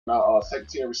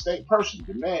Secretary of State personally.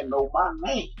 The man know my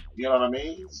name. You know what I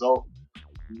mean? So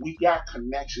we got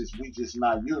connections, we just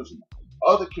not using them.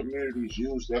 Other communities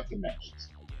use their connections.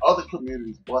 Other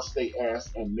communities bust their ass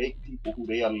and make people who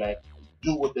they elect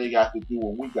do what they got to do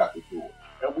and we got to do it.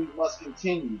 And we must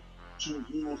continue to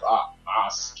use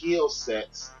our skill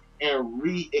sets and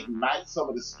reignite some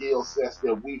of the skill sets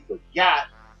that we forgot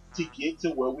to get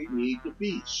to where we need to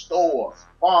be. Stores,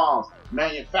 farms,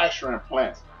 manufacturing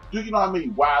plants. Do you know how many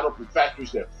wide open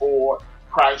factories that Ford,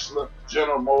 Chrysler,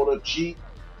 General Motors, Jeep,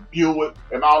 Buick,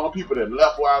 and all the people that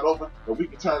left wide open, that we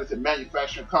can turn into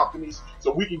manufacturing companies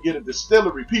so we can get a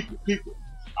distillery. People.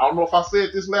 I don't know if I said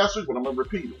this last week, but I'm going to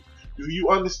repeat it. Do you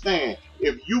understand?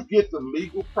 If you get the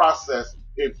legal process,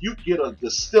 if you get a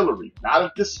distillery, not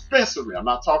a dispensary, I'm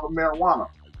not talking marijuana,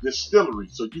 distillery,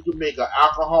 so you can make an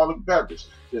alcoholic beverage,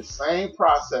 the same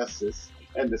processes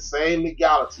and the same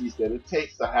legalities that it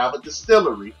takes to have a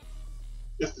distillery,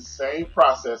 it's the same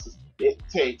processes it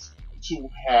takes to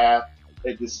have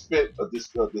a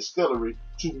distillery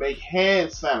to make hand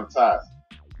sanitizer.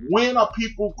 When are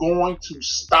people going to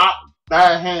stop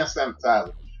buying hand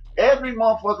sanitizer? Every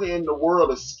motherfucker in the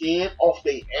world is scared off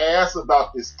their ass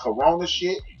about this corona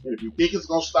shit. And if you think it's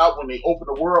gonna stop when they open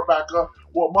the world back up,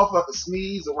 well, motherfuckers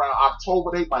sneeze around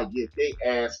October, they might get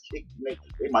their ass kicked.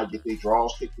 They might get their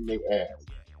drawers kicked in their ass.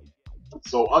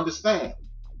 So understand,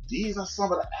 these are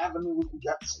some of the avenues we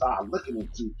got to start looking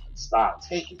into, start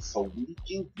taking, so we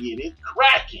can get it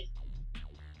cracking.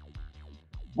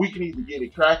 We can either get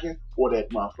it cracking, or that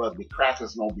motherfucker, the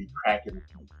crackers gonna be cracking.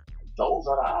 Those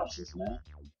are the options, man.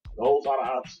 Those are the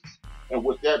options. And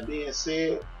with that being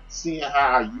said, seeing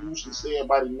how I usually say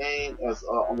everybody's name as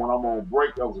when I'm on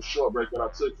break, that was a short break that I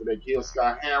took for that Gil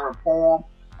Scott Heron poem.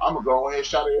 I'm gonna go ahead and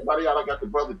shout everybody out. I got the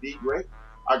brother D Gray.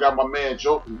 I got my man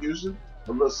Joe from Houston.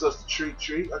 My little sister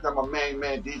Treat. I got my main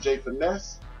man DJ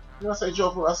Finesse. You know, I say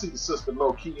Joe, I see the sister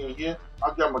Low Key in here.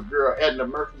 I got my girl Edna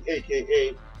Murphy,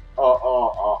 aka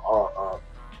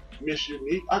Miss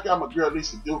Unique. I got my girl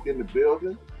Lisa Duke in the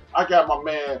building. I got my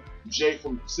man Jay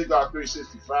from Cigar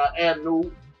 365.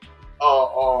 Anu,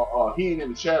 he ain't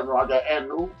in the chat room. I got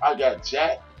Anu. I got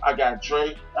Jack. I got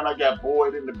Dre, and I got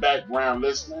Boyd in the background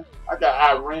listening. I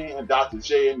got Irene and Dr.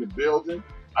 J in the building.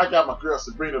 I got my girl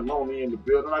Sabrina Loney in the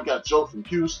building. I got Joe from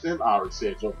Houston. I already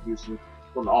said Joe from Houston,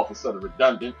 from the Office of the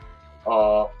Redundant.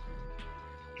 I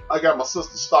got my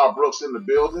sister Star Brooks in the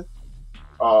building.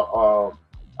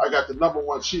 I got the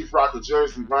 #1 Chief Rocker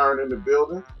Jersey Vern in the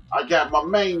building. I got my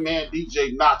main man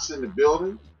DJ Knox in the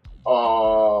building.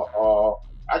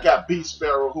 I got B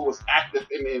Sparrow, who was active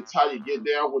in the entire Get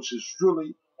Down, which is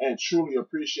truly and truly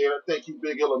appreciated. Thank you,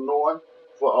 Big Illinois,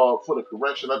 for the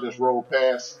correction I just rolled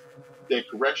past. That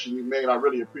correction you made, I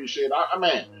really appreciate it. I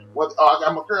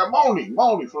got my girl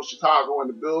Moni from Chicago in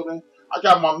the building. I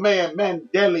got my man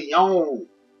Mandelion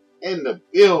in the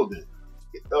building.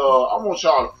 I want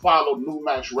y'all to follow New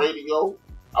Max Radio.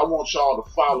 I want y'all to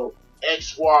follow X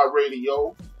Squad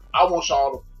Radio. I want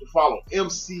y'all to follow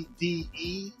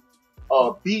MCDE,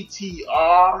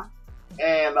 BTR,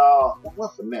 and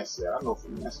what Finesse at? I know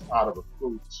Finesse is part of a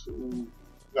crew too. You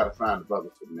gotta find the brother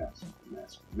Finesse.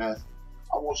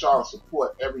 I want y'all to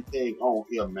support everything on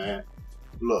here, man.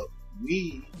 Look,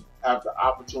 we have the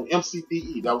opportunity.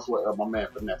 MCDE, that was what my man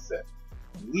Finesse said.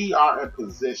 We are in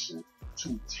position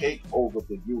to take over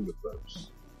the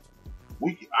universe.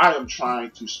 I am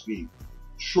trying to speak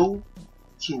truth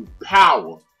to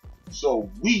power so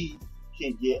we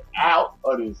can get out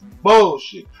of this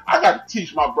bullshit. I got to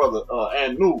teach my brother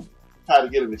Anu how to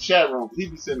get in the chat room. He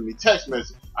be sending me text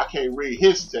messages. I can't read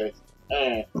his text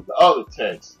and the other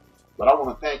text. But I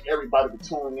want to thank everybody for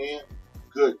tuning in.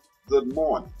 Good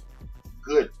morning,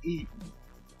 good evening,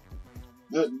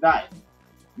 good night.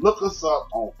 Look us up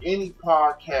on any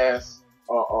podcast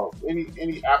or any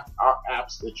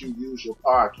apps that you use your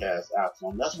podcast apps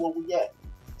on. That's where we at.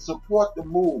 Support the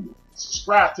movement.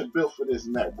 Subscribe to Built for This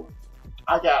Network.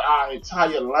 I got our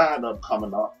entire lineup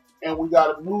coming up, and we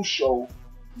got a new show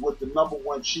with the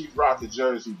 #1 Chief Rocker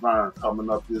Jersey Vern coming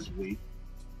up this week.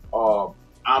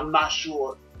 I'm not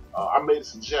sure. I made a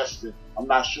suggestion. I'm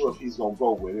not sure if he's gonna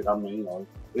go with it. I mean,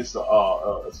 it's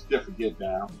a different get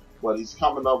down, but he's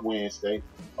coming up Wednesday.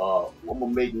 I'm gonna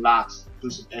make Knox do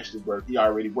some extra work. He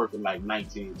already working like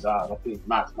 19 jobs. I think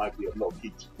Knox might be a low key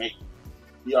to make it.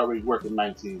 He already working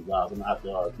 19 jobs. I'm gonna have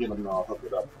to get him hook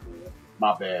it up.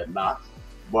 My bad, Knox.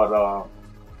 But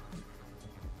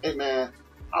hey man,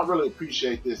 I really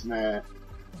appreciate this, man.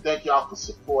 Thank y'all for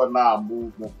supporting our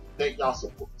movement. Thank y'all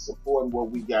for supporting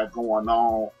what we got going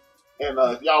on. And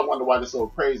if y'all wonder why this so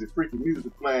crazy freaking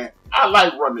music playing, I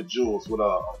like Run the Jewels with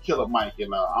Killer Mike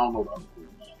and I don't know the other dude,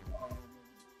 man.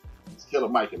 Killer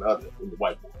Mike and the other, and the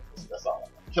white boy. That's all I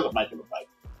know. Killer Mike and the white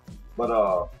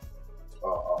boy.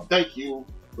 But thank you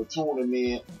for tuning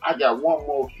in. I got one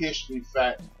more history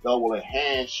fact that will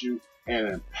enhance you and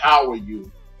empower you.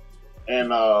 And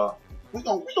we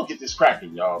gonna get this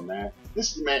cracking, y'all, man.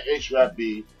 This is the man HRap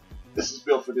B. This is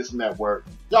built for this network.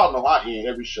 Y'all know I end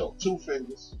every show. 2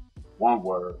 fingers, 1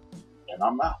 word, and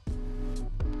I'm out.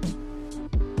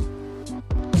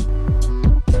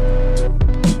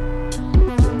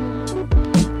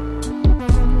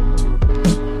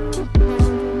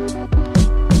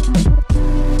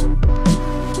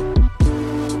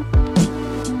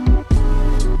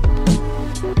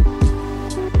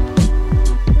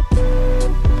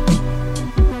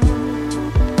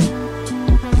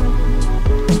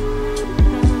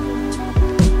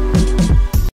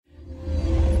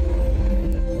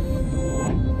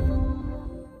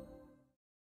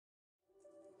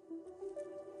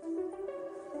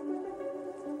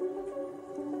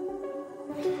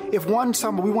 If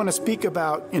we want to speak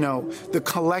about, the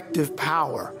collective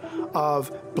power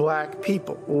of black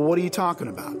people, well, what are you talking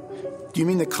about? Do you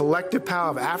mean the collective power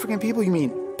of African people? You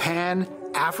mean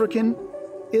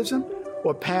Pan-Africanism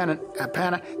or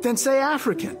then say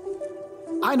African.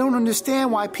 I don't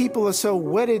understand why people are so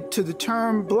wedded to the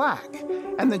term black.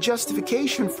 And the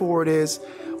justification for it is,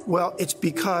 well, it's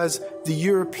because the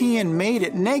European made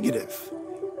it negative.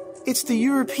 It's the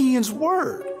Europeans'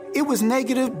 word. It was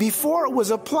negative before it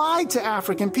was applied to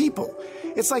African people.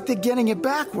 It's like they're getting it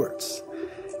backwards.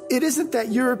 It isn't that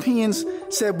Europeans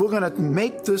said, we're going to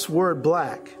make this word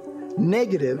black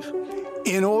negative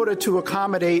in order to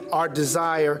accommodate our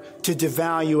desire to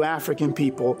devalue African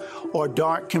people or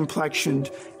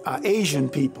dark-complexioned Asian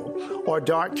people or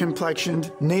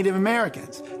dark-complexioned Native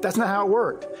Americans. That's not how it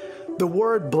worked. The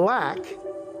word black,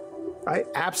 right,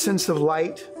 absence of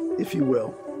light, if you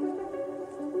will,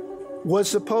 was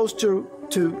supposed to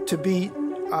be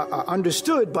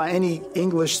understood by any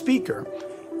English speaker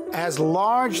as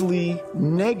largely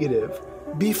negative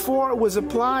before it was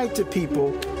applied to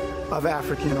people of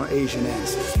African or Asian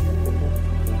ancestry.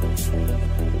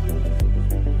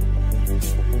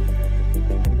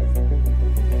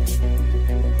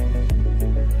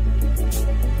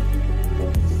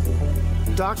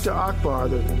 Dr. Akbar,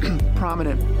 the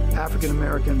prominent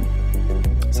African-American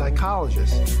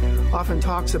psychologist, often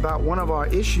talks about one of our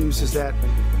issues is that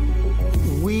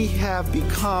we have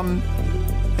become,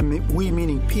 we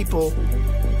meaning people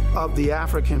of the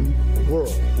African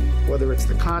world, whether it's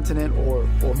the continent or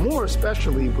more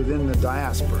especially within the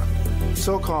diaspora,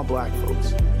 so-called black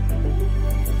folks,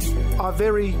 are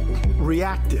very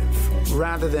reactive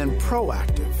rather than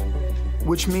proactive,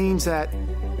 which means that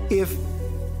if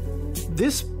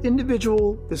this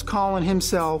individual is calling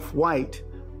himself white,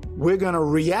 we're going to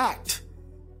react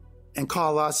and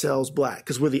call ourselves black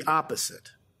because we're the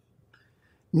opposite.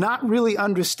 Not really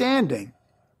understanding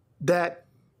that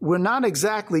we're not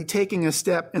exactly taking a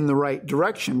step in the right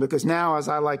direction because now, as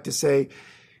I like to say,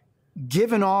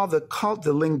 given all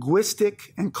the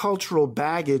linguistic and cultural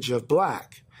baggage of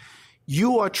black,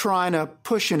 you are trying to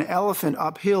push an elephant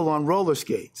uphill on roller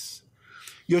skates.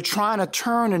 You're trying to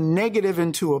turn a negative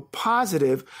into a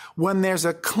positive when there's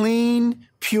a clean,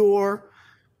 pure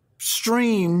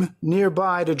stream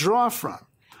nearby to draw from.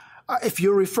 If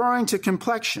you're referring to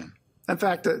complexion, in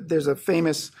fact, there's a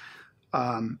famous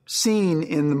scene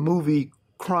in the movie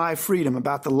Cry Freedom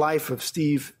about the life of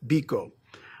Steve Biko.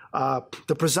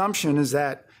 The presumption is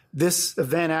that this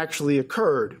event actually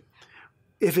occurred.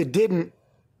 If it didn't,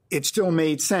 it still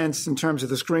made sense in terms of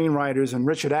the screenwriters and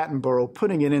Richard Attenborough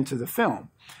putting it into the film.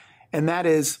 And that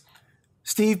is,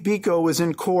 Steve Biko was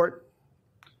in court.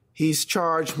 He's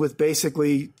charged with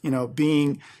basically,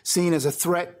 being seen as a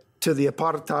threat to the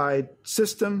apartheid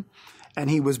system, and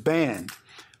he was banned.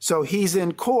 So he's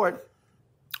in court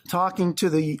talking to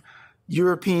the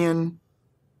European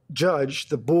judge,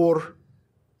 the Boer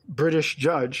British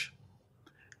judge,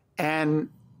 and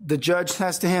the judge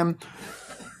says to him,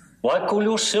 "Why call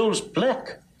yourselves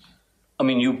black? I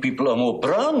mean, you people are more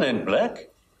brown than black."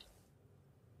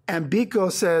 And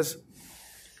Biko says,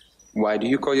 "Why do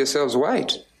you call yourselves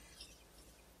white?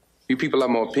 You people are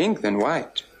more pink than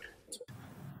white."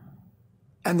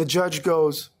 And the judge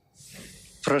goes,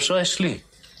 "Precisely."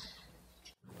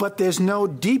 But there's no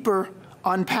deeper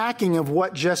unpacking of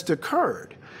what just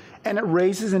occurred. And it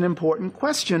raises an important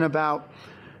question about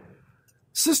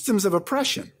systems of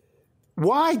oppression.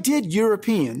 Why did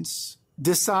Europeans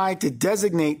decide to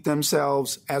designate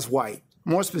themselves as white?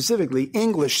 More specifically,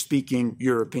 English-speaking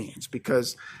Europeans,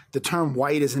 because the term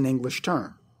white is an English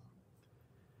term.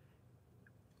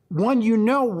 When you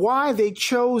know why they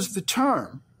chose the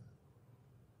term,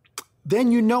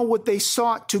 then you know what they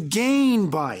sought to gain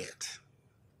by it.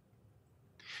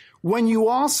 When you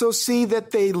also see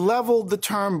that they leveled the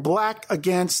term black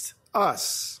against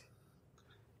us,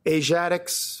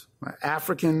 Asiatics,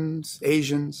 Africans,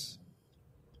 Asians,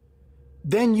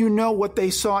 then you know what they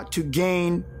sought to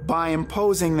gain by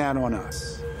imposing that on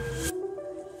us.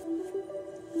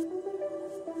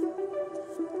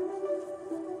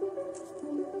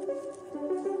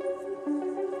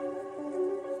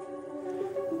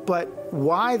 But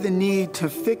why the need to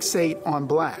fixate on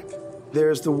black?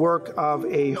 There's the work of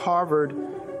a Harvard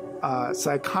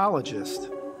psychologist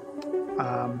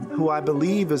who I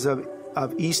believe is of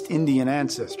East Indian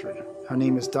ancestry. Her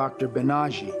name is Dr.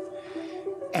 Banerjee.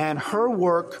 And her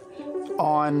work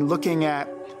on looking at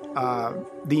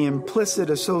the implicit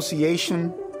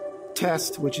association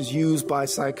test, which is used by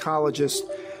psychologists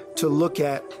to look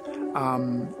at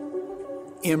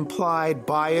implied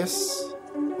bias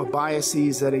or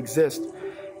biases that exist.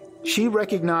 She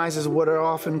recognizes what are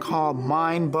often called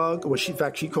mind bug, or in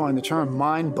fact, she's calling the term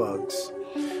mind bugs,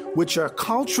 which are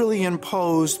culturally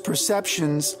imposed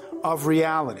perceptions of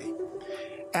reality.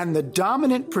 And the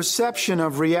dominant perception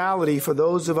of reality for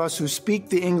those of us who speak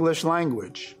the English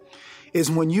language is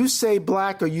when you say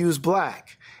black or use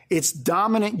black, its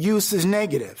dominant use is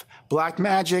negative. Black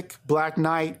magic, black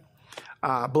night,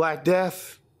 black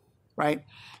death, right?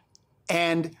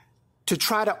 And to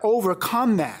try to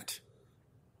overcome that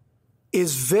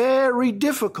is very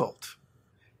difficult.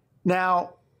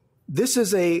 Now, this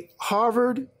is a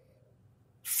Harvard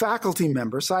faculty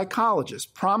member,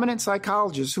 psychologist, prominent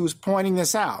psychologist who's pointing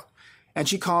this out, and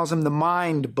she calls them the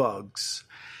mind bugs.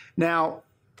 Now,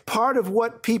 part of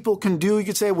what people can do, you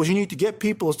could say, well, you need to get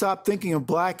people to stop thinking of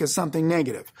black as something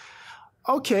negative.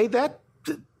 Okay,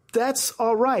 that's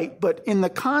all right, but in the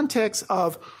context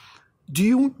of do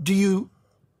you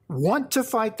want to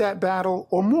fight that battle,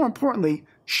 or more importantly,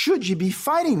 should you be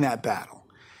fighting that battle?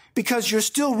 Because you're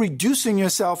still reducing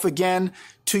yourself again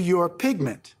to your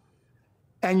pigment.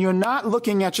 And you're not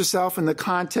looking at yourself in the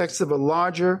context of a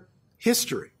larger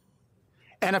history.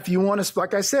 And if you want to,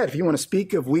 like I said, if you want to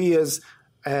speak of we as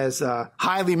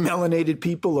highly melanated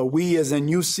people, or we as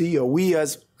NUC, or we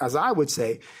as I would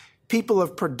say, people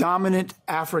of predominant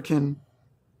African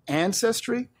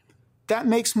ancestry, that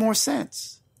makes more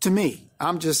sense to me.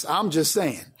 I'm just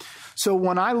saying. So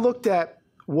when I looked at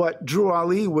what Drew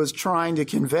Ali was trying to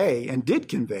convey, and did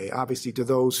convey, obviously, to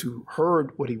those who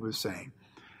heard what he was saying,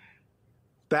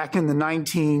 back in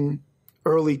the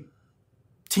early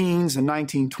teens and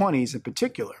 1920s in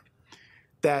particular,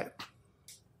 that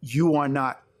you are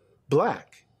not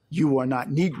black, you are not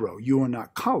Negro, you are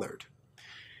not colored.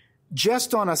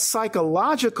 Just on a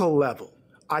psychological level,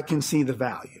 I can see the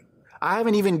value. I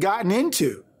haven't even gotten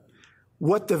into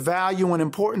what the value and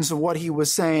importance of what he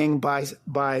was saying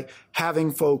by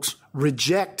having folks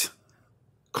reject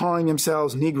calling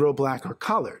themselves Negro, black, or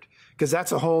colored, because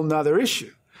that's a whole nother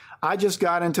issue. I just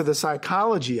got into the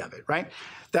psychology of it, right?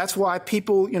 That's why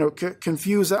people,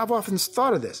 confuse. I've often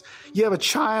thought of this. You have a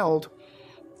child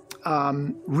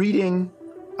reading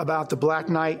about the Black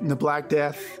Knight and the Black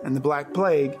Death and the Black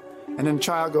Plague, and then the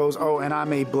child goes, oh, and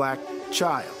I'm a black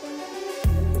child.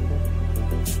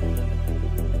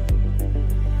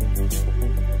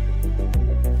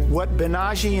 What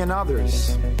Banerjee and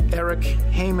others, Eric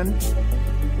Heyman,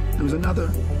 who's another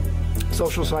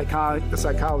social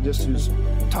psychologist who's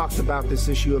talked about this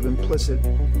issue of implicit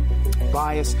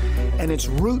bias and its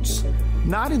roots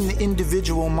not in the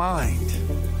individual mind.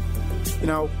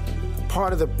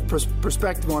 Part of the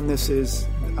perspective on this is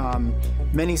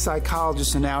many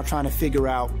psychologists are now trying to figure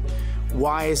out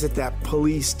why is it that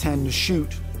police tend to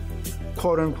shoot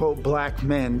quote-unquote black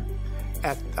men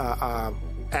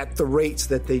at the rates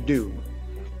that they do.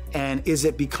 And is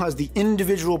it because the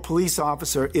individual police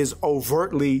officer is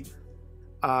overtly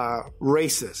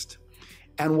racist?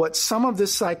 And what some of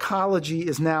this psychology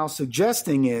is now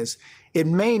suggesting is it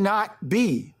may not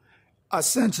be a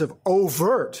sense of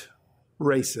overt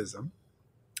racism,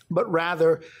 but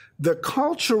rather the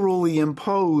culturally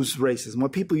imposed racism,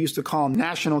 what people used to call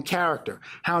national character,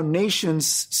 how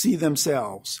nations see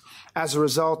themselves as a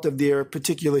result of their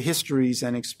particular histories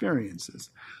and experiences.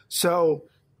 So,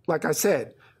 like I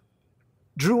said,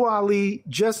 Drew Ali,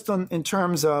 just in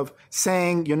terms of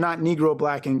saying you're not Negro,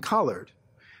 black, and colored,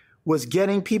 was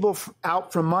getting people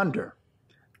out from under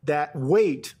that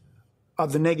weight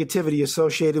of the negativity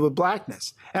associated with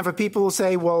blackness. And for people who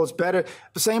say, well, it's better,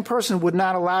 the same person would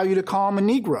not allow you to call him a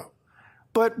Negro.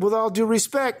 But with all due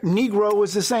respect, Negro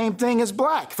is the same thing as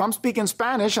black. If I'm speaking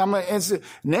Spanish, it's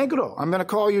Negro. I'm going to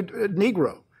call you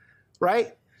Negro,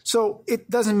 right? So it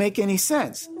doesn't make any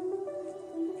sense.